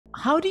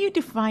How do you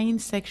define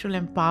sexual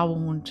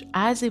empowerment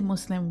as a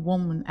Muslim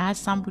woman, as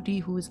somebody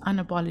who is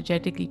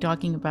unapologetically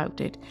talking about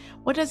it?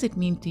 What does it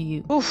mean to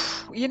you?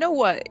 Oof, you know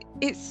what?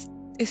 It's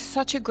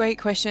such a great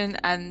question,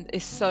 and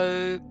it's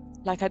so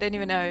like I don't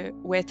even know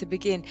where to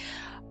begin.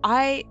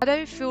 I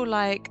don't feel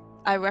like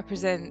I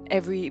represent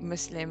every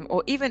Muslim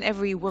or even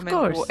every Of woman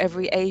or course.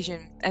 every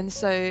Asian. And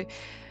so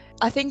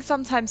I think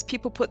sometimes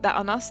people put that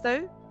on us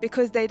though,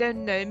 because they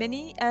don't know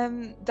many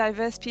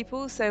diverse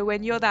people. So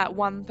when you're that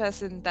one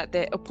person that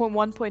they're upon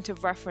one point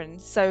of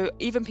reference, so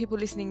even people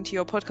listening to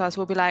your podcast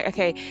will be like,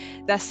 okay,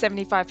 that's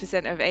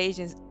 75% of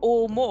Asians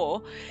or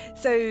more.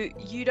 So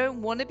you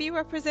don't want to be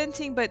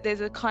representing, but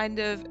there's a kind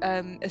of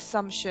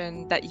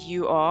assumption that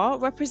you are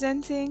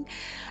representing.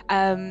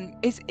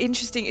 It's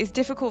interesting, it's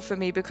difficult for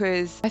me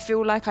because I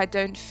feel like I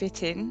don't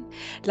fit in.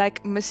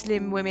 Like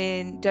Muslim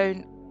women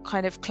don't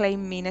kind of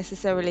claim me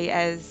necessarily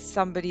as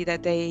somebody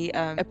that they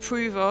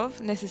approve of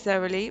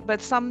necessarily,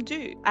 but some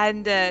do.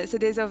 And so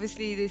there's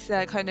obviously this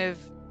kind of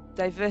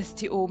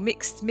diversity or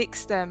mixed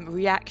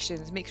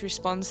reactions, mixed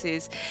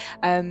responses.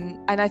 And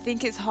I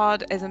think it's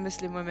hard as a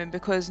Muslim woman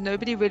because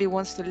nobody really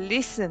wants to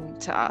listen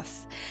to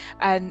us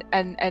and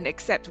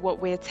accept what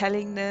we're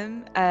telling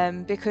them,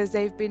 because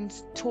they've been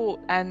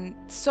taught and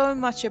so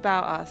much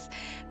about us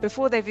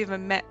before they've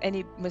even met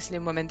any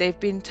Muslim woman. They've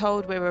been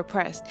told we're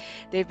oppressed.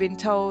 They've been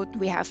told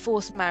we have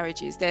forced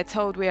marriages. They're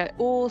told we are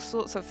all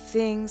sorts of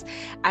things.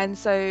 And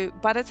so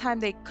by the time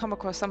they come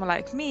across someone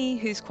like me,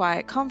 who's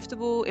quite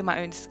comfortable in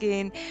my own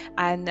skin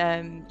and,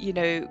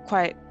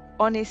 quite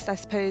honest, I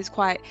suppose,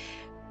 quite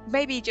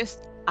maybe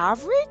just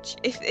average,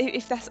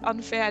 if that's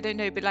unfair, I don't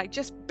know, but like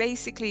just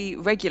basically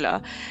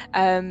regular,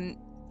 um,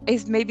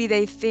 is maybe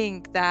they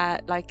think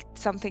that like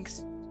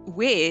something's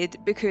weird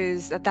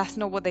because that's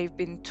not what they've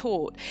been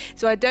taught.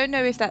 So I don't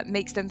know if that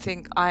makes them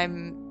think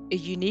I'm a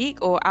unique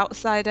or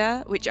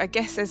outsider, which I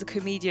guess as a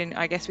comedian,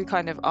 I guess we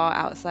kind of are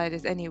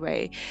outsiders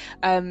anyway,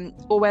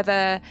 or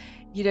whether,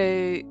 you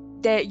know,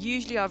 they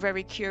usually are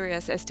very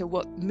curious as to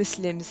what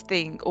Muslims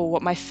think or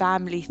what my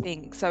family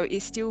thinks. So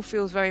it still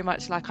feels very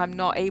much like I'm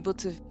not able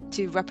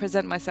to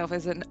represent myself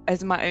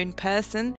as my own person.